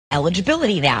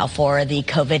Eligibility now for the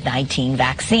COVID-19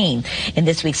 vaccine. In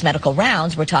this week's Medical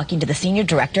Rounds, we're talking to the Senior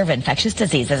Director of Infectious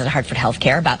Diseases at Hartford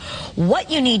Healthcare about what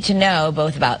you need to know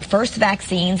both about first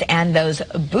vaccines and those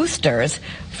boosters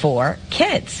for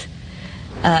kids.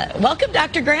 Welcome,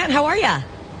 Dr. Grant. How are you?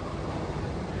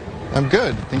 I'm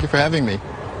good. Thank you for having me.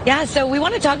 Yeah, so we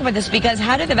want to talk about this because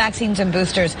how do the vaccines and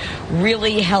boosters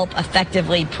really help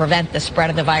effectively prevent the spread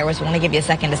of the virus? We want to give you a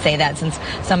second to say that since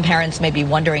some parents may be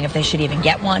wondering if they should even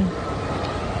get one.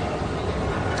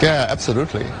 Yeah,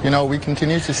 absolutely. You know, we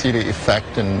continue to see the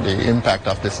effect and the impact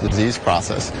of this disease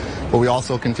process, but we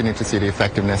also continue to see the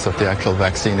effectiveness of the actual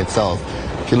vaccine itself.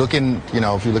 If you look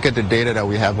at the data that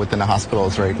we have within the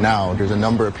hospitals right now, there's a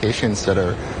number of patients that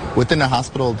are within the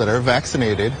hospital that are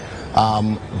vaccinated,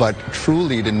 but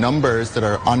truly the numbers that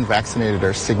are unvaccinated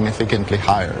are significantly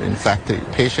higher. In fact, the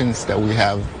patients that we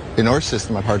have in our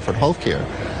system at Hartford Healthcare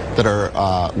that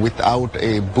are without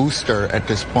a booster at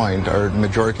this point are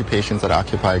majority patients that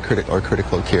occupy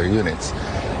critical care units.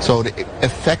 So the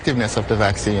effectiveness of the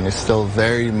vaccine is still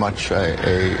very much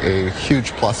a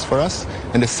huge plus for us,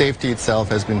 and the safety itself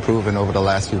has been proven over the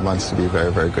last few months to be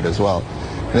very, very good as well.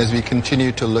 And as we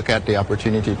continue to look at the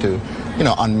opportunity to,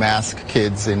 unmask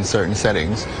kids in certain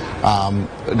settings,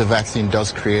 the vaccine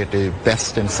does create the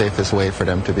best and safest way for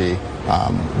them to be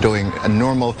doing a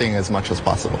normal thing as much as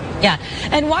possible. Yeah,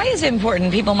 and why is it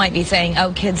important? People might be saying,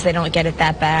 oh, kids, they don't get it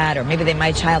that bad, or maybe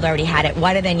my child already had it.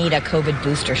 Why do they need a COVID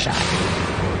booster shot?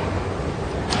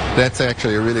 That's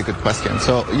actually a really good question.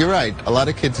 So you're right, a lot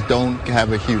of kids don't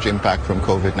have a huge impact from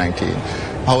COVID-19.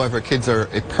 However, kids are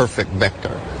a perfect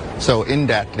vector. So in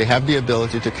that, they have the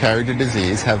ability to carry the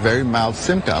disease, have very mild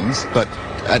symptoms, but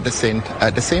at the same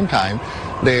time,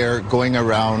 they're going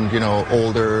around,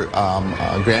 older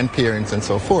grandparents and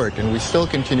so forth, and we still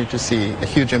continue to see a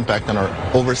huge impact on our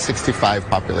over 65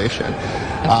 population.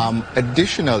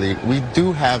 Additionally, we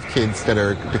do have kids that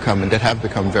have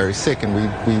become very sick, and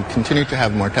we continue to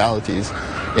have mortalities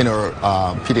in our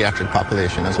pediatric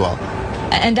population as well.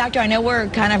 And Doctor, I know we're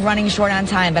kind of running short on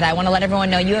time, but I want to let everyone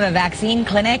know you have a vaccine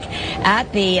clinic at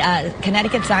the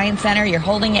Connecticut Science Center. You're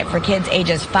holding it for kids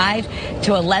ages 5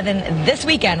 to 11 this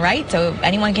weekend, right? So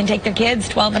anyone can take their kids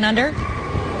 12 and under?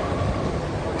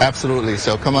 Absolutely.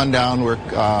 So come on down. We're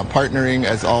partnering,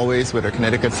 as always, with our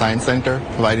Connecticut Science Center,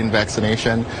 providing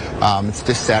vaccination. It's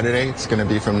this Saturday. It's going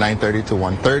to be from 9:30 to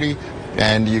 1:30,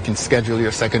 and you can schedule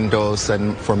your second dose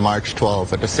and for March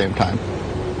 12th at the same time.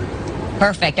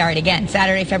 Perfect. All right, again,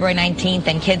 Saturday, February 19th,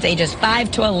 and kids ages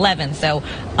 5 to 11, so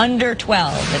under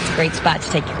 12. It's a great spot to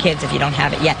take your kids if you don't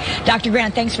have it yet. Dr.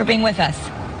 Grant, thanks for being with us.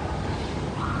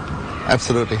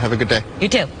 Absolutely. Have a good day. You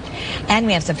too. And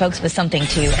we have some folks with something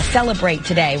to celebrate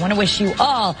today. I want to wish you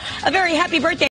all a very happy birthday.